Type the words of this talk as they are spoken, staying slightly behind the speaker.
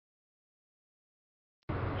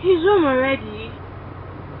He's home already.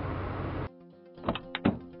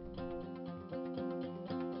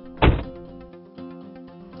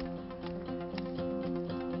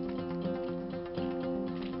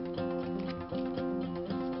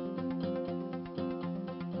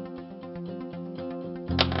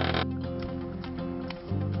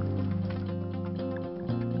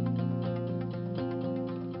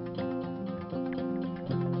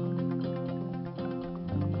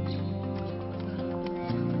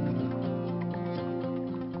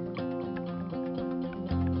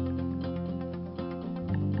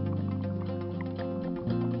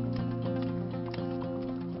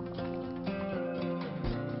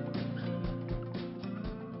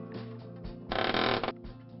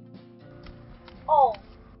 Oh,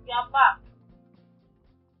 you're back.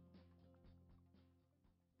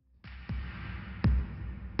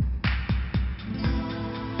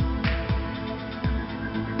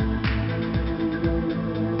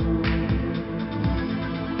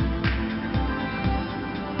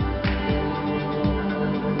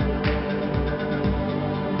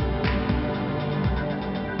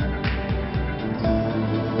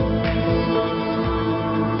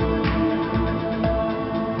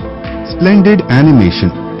 Splendid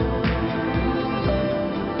animation.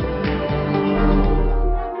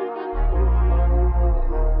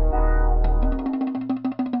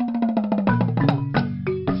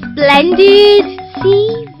 Splendid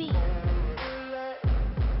TV.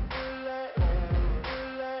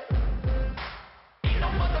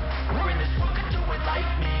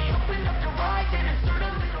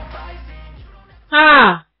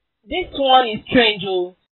 Ah, this one is strange,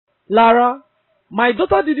 oh. Lara, my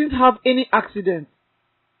daughter didn't have any accident.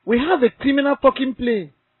 We have a criminal talking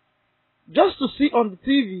plane. Just to see on the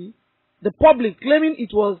TV, the public claiming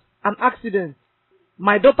it was an accident.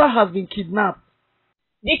 My daughter has been kidnapped.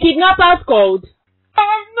 The kidnappers called.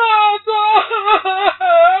 I'm not!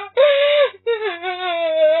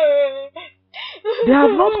 They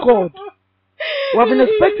have not called. We have been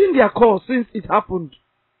expecting their call since it happened.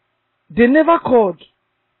 They never called.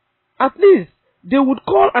 At least they would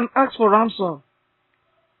call and ask for ransom.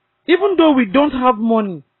 Even though we don't have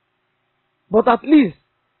money. But at least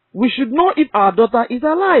we should know if our daughter is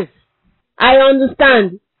alive. I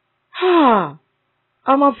understand. Ah,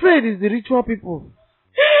 I'm afraid it's the ritual people.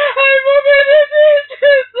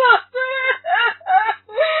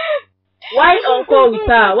 Why on call with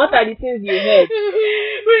her? What are the things you heard?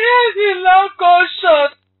 We heard the loud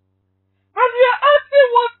gunshot. And we are asking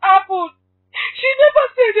what happened. She never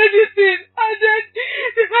said anything. And then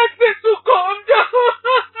the husband to come down.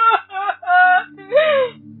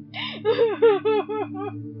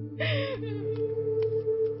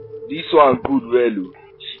 This one good well.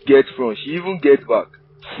 She get front. She even get back.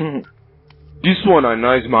 This one a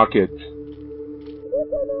nice market.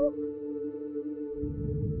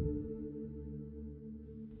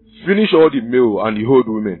 Finish all the male and the old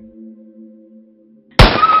women.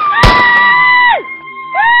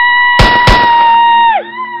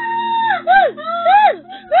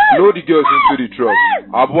 Load the girls into the truck.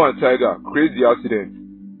 Abu and Tiger create the accident.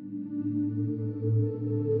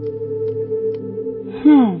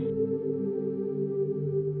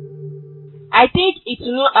 I think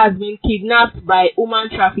Itunu has been kidnapped by human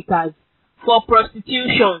traffickers for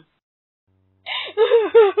prostitution.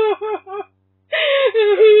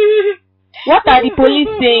 What are the police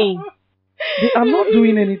saying? They are not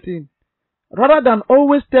doing anything. Rather than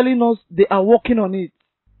always telling us they are working on it.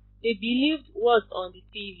 They believed what's on the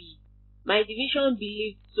TV. My division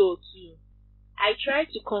believed so too. I tried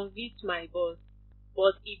to convince my boss,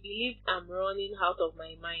 but he believes I'm running out of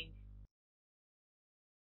my mind.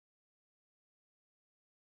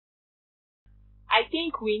 I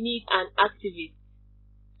think we need an activist.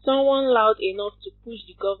 Someone loud enough to push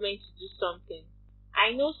the government to do something.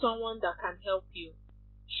 I know someone that can help you.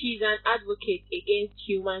 She's an advocate against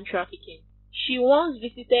human trafficking. She once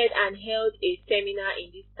visited and held a seminar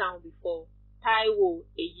in this town before. Taiwo,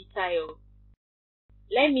 Ejitayo.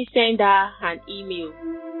 Let me send her an email.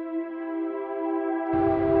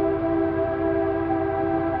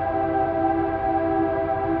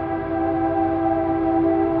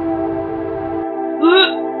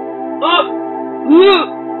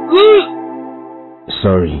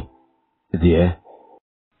 Sorry, dear.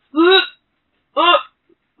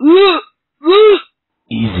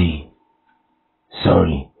 Easy.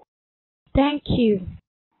 Sorry. Thank you.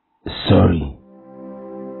 Sorry.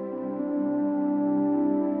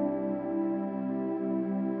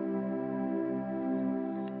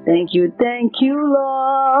 Thank you,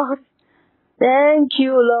 Lord. Thank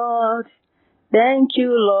you, Lord. Thank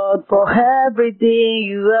you, Lord, for everything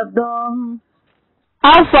you have done.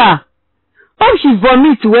 Alpha, hope she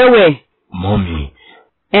vomit well. Mommy.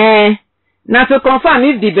 Now to confirm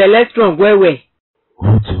if the belle strong well.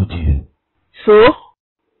 Who told you? So?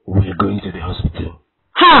 We're going to the hospital.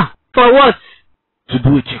 Ha! For what? To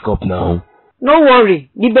do a checkup now. No worry,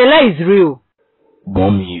 the belle is real.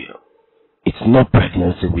 Mommy, it's not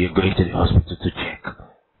pregnancy. We're going to the hospital to check.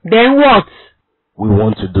 Then what? We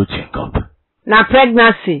want to do checkup. Now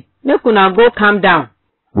pregnancy. Make una go calm down.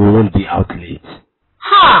 We won't be out late.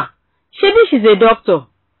 Ha! Shebi she's a doctor.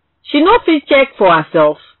 She no fit check for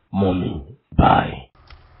herself. Mommy, bye.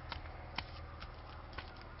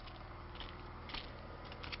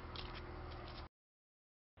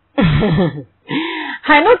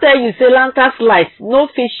 I no tell you say Lanka slice no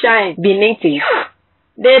fit shine be native.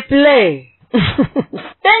 They play.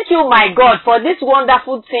 Thank you, my God, for this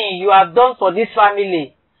wonderful thing you have done for this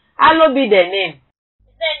family. Hallowed be the name.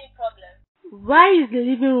 Is there any problem? Why is the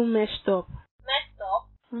living room messed up? Messed up?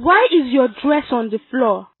 Why is your dress on the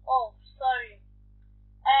floor? Oh, sorry.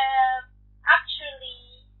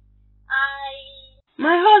 Actually,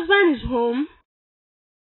 My husband is home.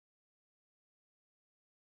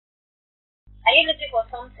 Are you looking for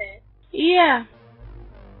something? Yeah.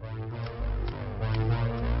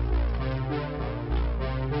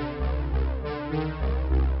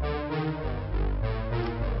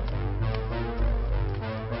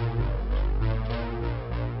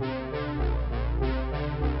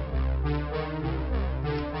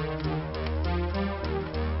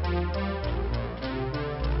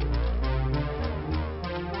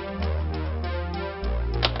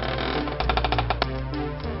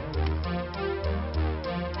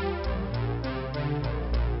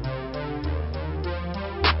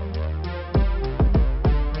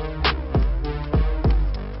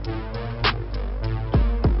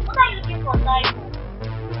 What are you looking for, Taiwo?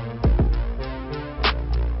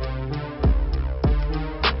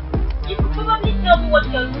 You could probably tell me what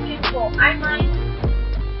you're looking for. I might.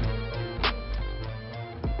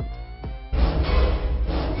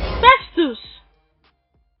 Festus!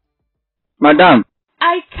 Madam,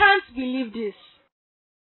 I can't believe this.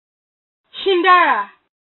 Shindara!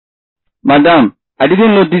 Madam, I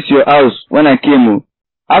didn't know this your house when I came.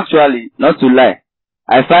 Actually, not to lie,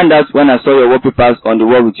 I found out when I saw your wallpapers on the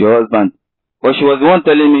wall with your husband. But she was the one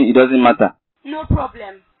telling me it doesn't matter. No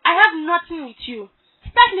problem. I have nothing with you.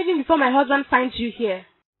 Start leaving before my husband finds you here.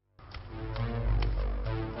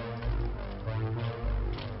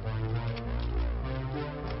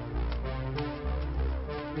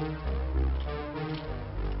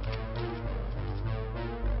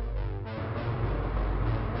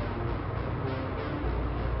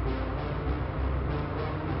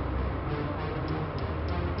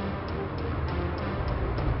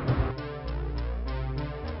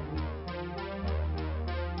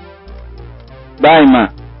 Bye, ma.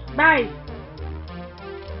 Bye.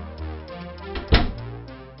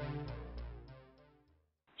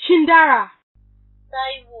 Shindara!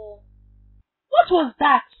 Taiwo, What was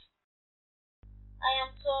that? I am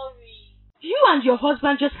sorry. You and your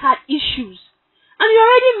husband just had issues. And you're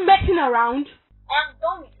already messing around. I am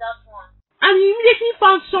done with that one. And you immediately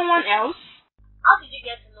found someone else. How did you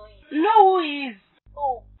get to know him? Know who he is.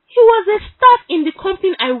 Oh, He was a staff in the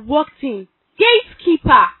company I worked in.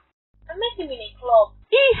 Gatekeeper. I met him in a club.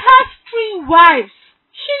 He has 3 wives.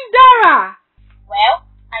 Shindara! Well,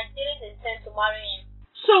 I didn't intend to marry him.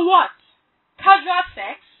 So what? Casual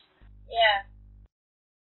sex? Yeah.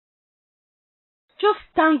 Just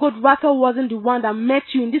thank God Raquel wasn't the one that met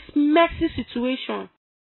you in this messy situation.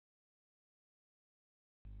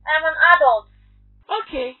 I'm an adult.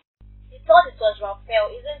 Okay. You thought it was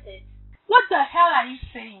Raphael, isn't it? What the hell are you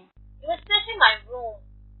saying? You were searching my room.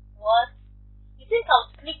 What? You think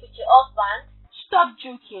I'll sleep with your husband? Stop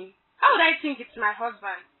joking. How would I think it's my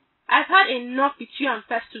husband? I've had enough with you and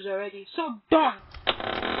Festus already, so don't.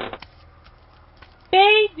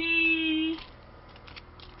 Baby!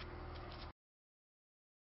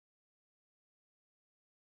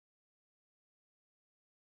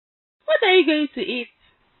 What are you going to eat?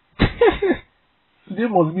 Today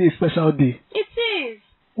must be a special day. It is.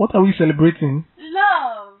 What are we celebrating?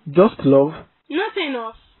 Love. Just love? Not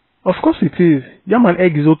enough. Of course it is. Yam and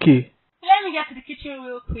egg is okay. Let me get to the kitchen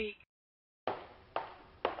real quick.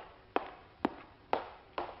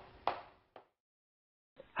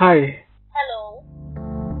 Hi. Hello.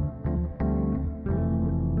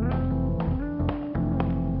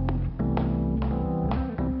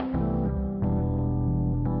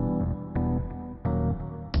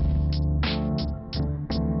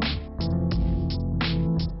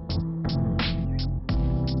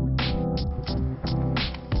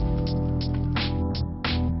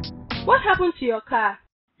 What happened to your car?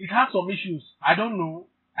 It had some issues. I don't know.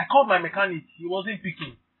 I called my mechanic. He wasn't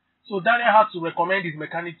picking. So Daniel had to recommend his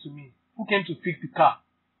mechanic to me, who came to fix the car.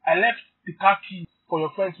 I left the car key for your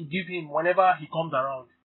friend to give him whenever he comes around.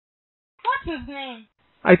 What's his name?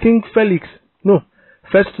 I think Felix. No,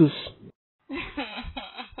 Festus.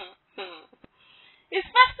 Is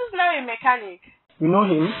Festus now a mechanic? You know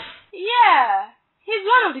him? Yeah. He's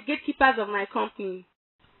one of the gatekeepers of my company.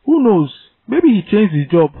 Who knows? Maybe he changed his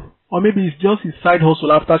job. Or maybe it's just his side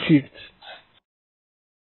hustle after shift.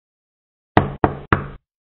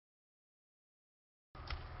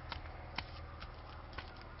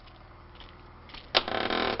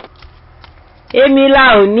 Èmi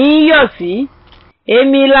la ò ní yọ̀ sí.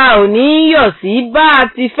 Èmi la ò ní yọ̀ sí. Bá a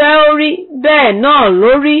ti fẹ́ ó rí, bẹ́ẹ̀ náà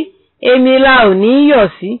ló rí. Èmi la ò ní yọ̀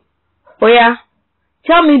sí. Oya,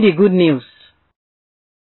 tell me the good news.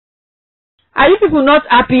 Are you people not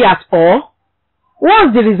happy at all?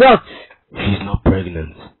 What's the result? She's not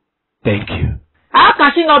pregnant. Thank you. How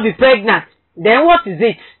can she not be pregnant? Then what is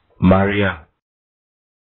it? Maria.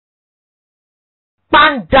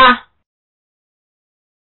 Panda.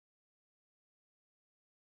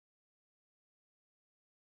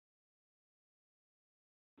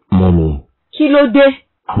 Mommy. Kí ló dé?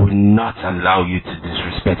 I will not allow you to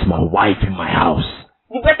disrespect my wife in my house.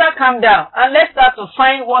 You better calm down and let's start to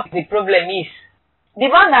find what the problem is. The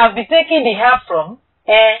man I've been taking the help from,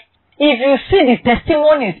 if you see the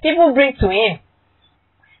testimonies people bring to him,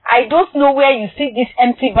 I don't know where you see this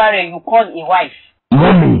empty barrel you call a wife.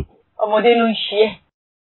 Mommy! Ọmọdé ló ń ṣe é.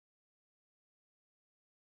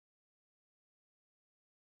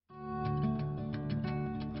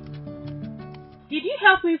 Did you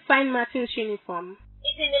help me find Martin's uniform?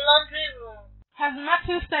 It's in the laundry room. Has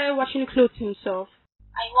Martin started washing clothes himself?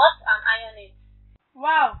 I wash and iron it.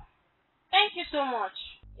 Wow. Thank you so much.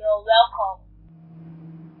 You're welcome.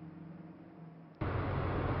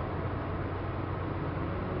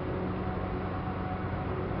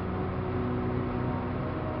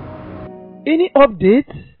 Any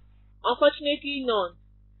updates? Unfortunately, none.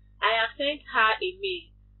 I have sent her a mail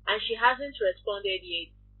and she hasn't responded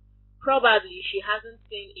yet. Probably she hasn't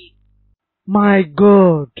seen it. My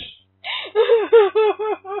God.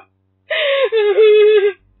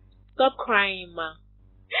 Stop crying, ma.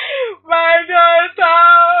 My daughter.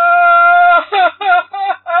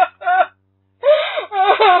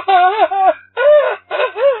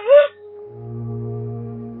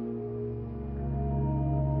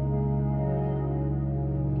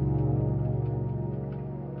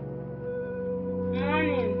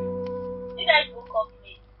 Morning. Did I woke up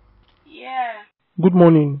late? Yeah. Good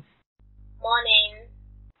morning. Morning.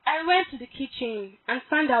 I went to the kitchen and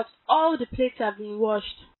found out all the plates have been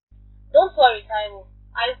washed. Don't worry, Taiwo.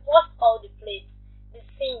 I washed all the plates, the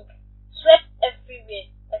sink, swept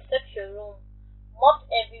everywhere except your room,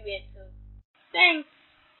 mopped everywhere too. Thanks.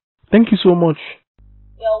 Thank you so much.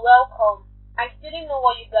 You're welcome. I still didn't know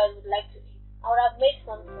what you guys would like to eat. I would have made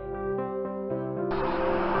something.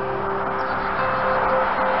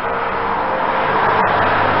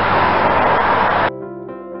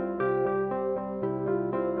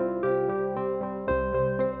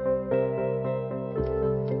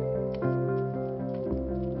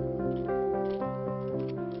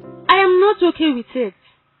 Not okay with it.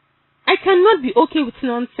 I cannot be okay with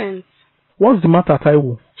nonsense. What's the matter,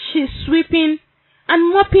 Taiwo? She's sweeping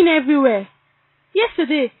and mopping everywhere.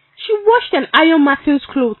 Yesterday, she washed and ironed Martin's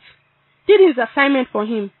clothes. Did his assignment for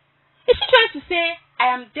him. Is she trying to say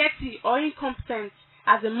I am dirty or incompetent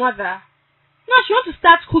as a mother? Now she wants to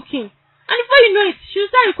start cooking. And before you know it, she'll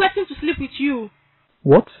start requesting to sleep with you.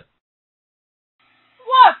 What?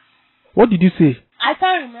 What? What did you say? I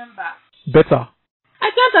can't remember. Better. I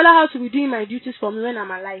can't allow her to be doing my duties for me when I'm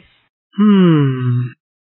alive.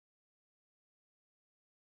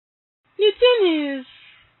 The thing is,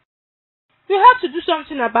 we have to do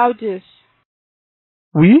something about this.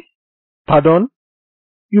 We? Pardon?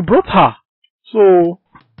 You brought her. So...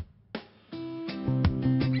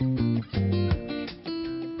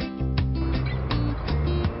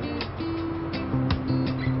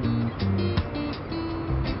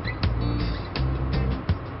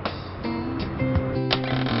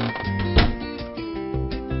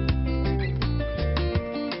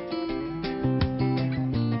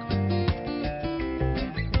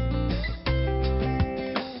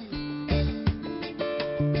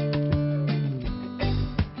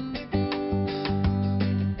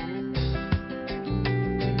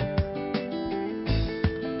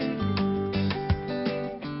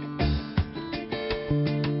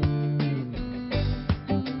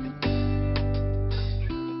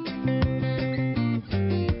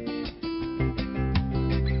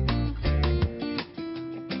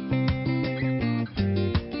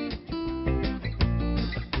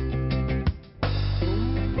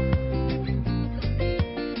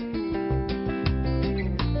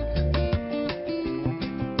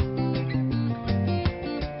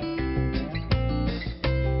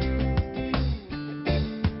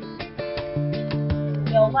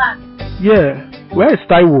 back. Yeah, where is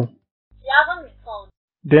Taiwo? She hasn't returned.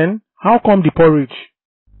 Then, how come the porridge?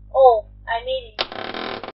 Oh, I made it.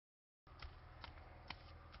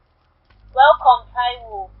 Welcome,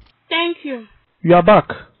 Taiwo. Thank you. You are back.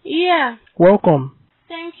 Yeah. Welcome.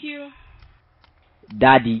 Thank you.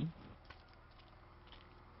 Daddy,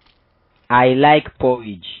 I like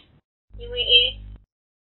porridge. You will eat?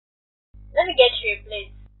 Let me get you a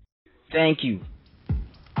plate. Thank you.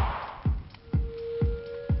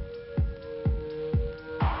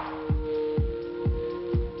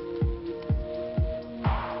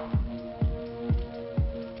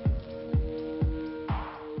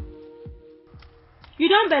 You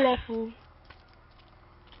don't belleful.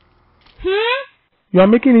 You are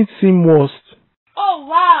making it seem worse. Oh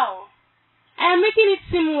wow. I am making it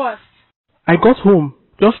seem worse. I got home.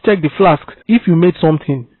 Just check the flask if you made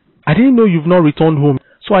something. I didn't know you've not returned home,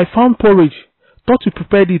 so I found porridge. Thought you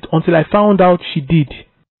prepared it until I found out she did.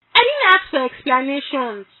 I didn't ask for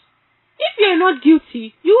explanations. If you're not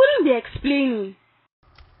guilty, you wouldn't be explaining.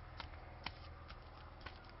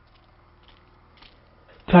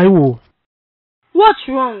 Taiwo. What's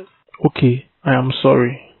wrong? Okay, I am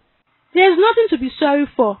sorry. There's nothing to be sorry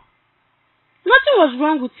for. Nothing was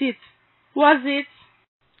wrong with it, was it?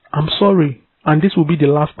 I'm sorry, and this will be the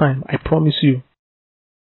last time, I promise you.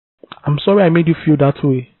 I'm sorry I made you feel that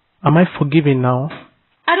way. Am I forgiven now?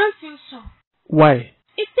 I don't think so. Why?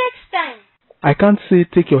 It takes time. I can't say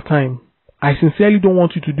take your time. I sincerely don't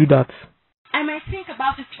want you to do that. I might think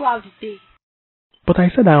about it throughout the day. But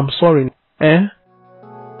I said I am sorry, eh?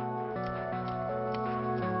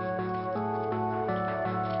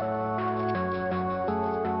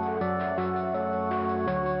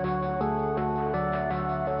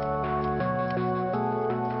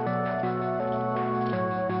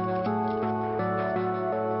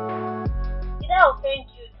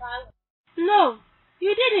 No,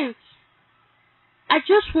 you didn't. I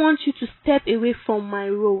just want you to step away from my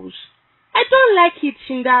roles. I don't like it,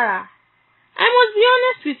 Shindara. I must be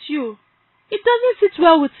honest with you. It doesn't sit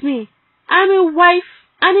well with me. I'm a wife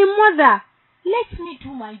and a mother. Let me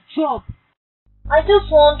do my job. I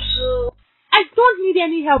just want to... I don't need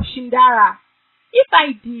any help, Shindara. If I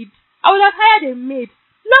did, I would have hired a maid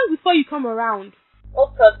long before you come around. No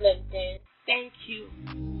problem then. Thank you.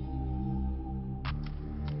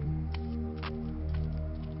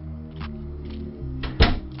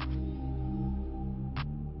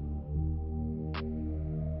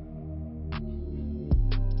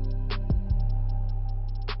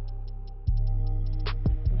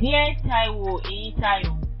 Dear Taiwo,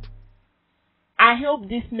 Taiwo, I hope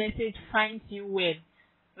this message finds you well.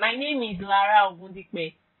 My name is Lara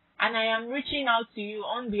Ogundikpe, and I am reaching out to you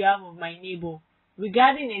on behalf of my neighbor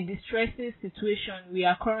regarding a distressing situation we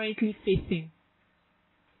are currently facing.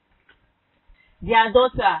 Their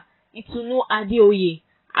daughter, Itunu Adeoye,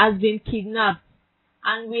 has been kidnapped,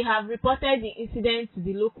 and we have reported the incident to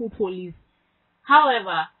the local police.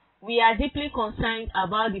 However, we are deeply concerned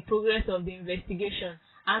about the progress of the investigation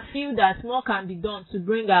and feel that more can be done to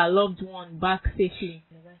bring our loved one back safely.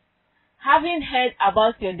 Having heard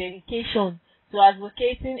about your dedication to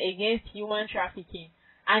advocating against human trafficking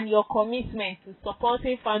and your commitment to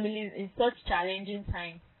supporting families in such challenging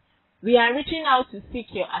times, we are reaching out to seek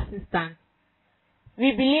your assistance.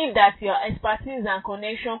 We believe that your expertise and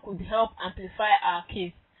connection could help amplify our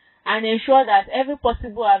case and ensure that every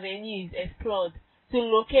possible avenue is explored to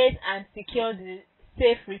locate and secure the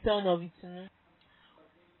safe return of Itunu.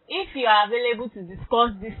 If you are available to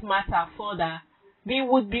discuss this matter further, we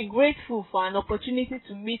would be grateful for an opportunity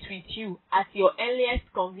to meet with you at your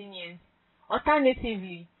earliest convenience.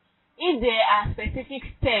 Alternatively, if there are specific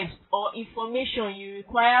steps or information you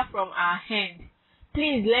require from our hand,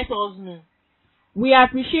 please let us know. We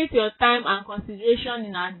appreciate your time and consideration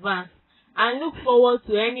in advance and look forward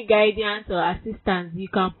to any guidance or assistance you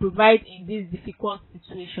can provide in this difficult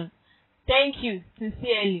situation. Thank you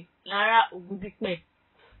sincerely, Lara Ogundikpe.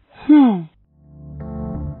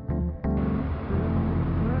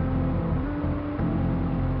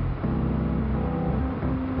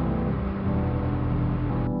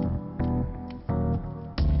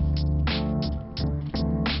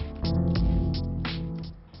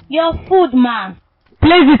 Your food, ma.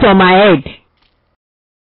 Place it on my head.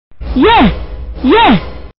 Yeah.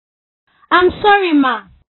 I'm sorry, ma.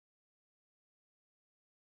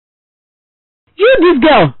 You, this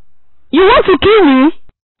girl. You want to kill me?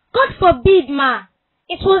 God forbid, ma.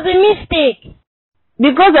 It was a mistake.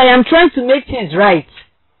 Because I am trying to make things right.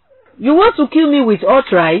 You want to kill me with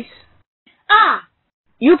outright? Ah.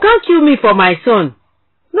 You can't kill me for my son.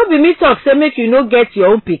 No be me talk say make you no get your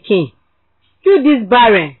own pikin. You this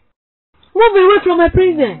barren. Move away from my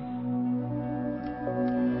presence.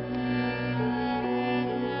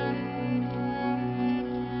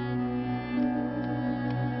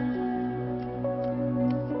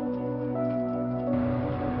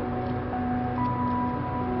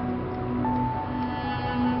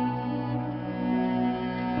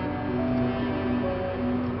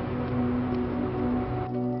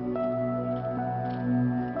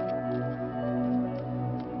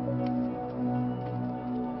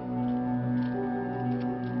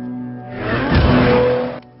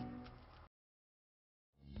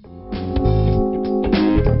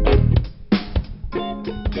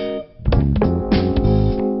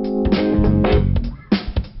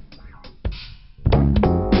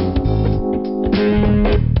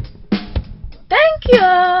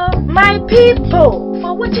 People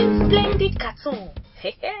for watching Splendid cartoon.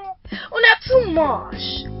 Una too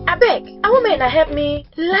much. Abeg, I want to help me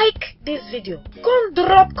like this video. Come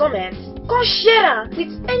drop comments. Come share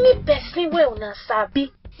with any person where una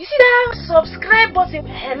sabi. You see that subscribe button?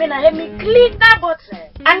 Help me click that button.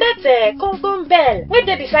 And that come bell. Wait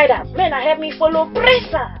there beside that. Help me follow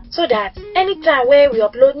press am. So that anytime where we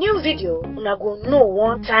upload new video, una go know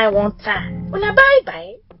one time. Una bye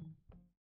bye.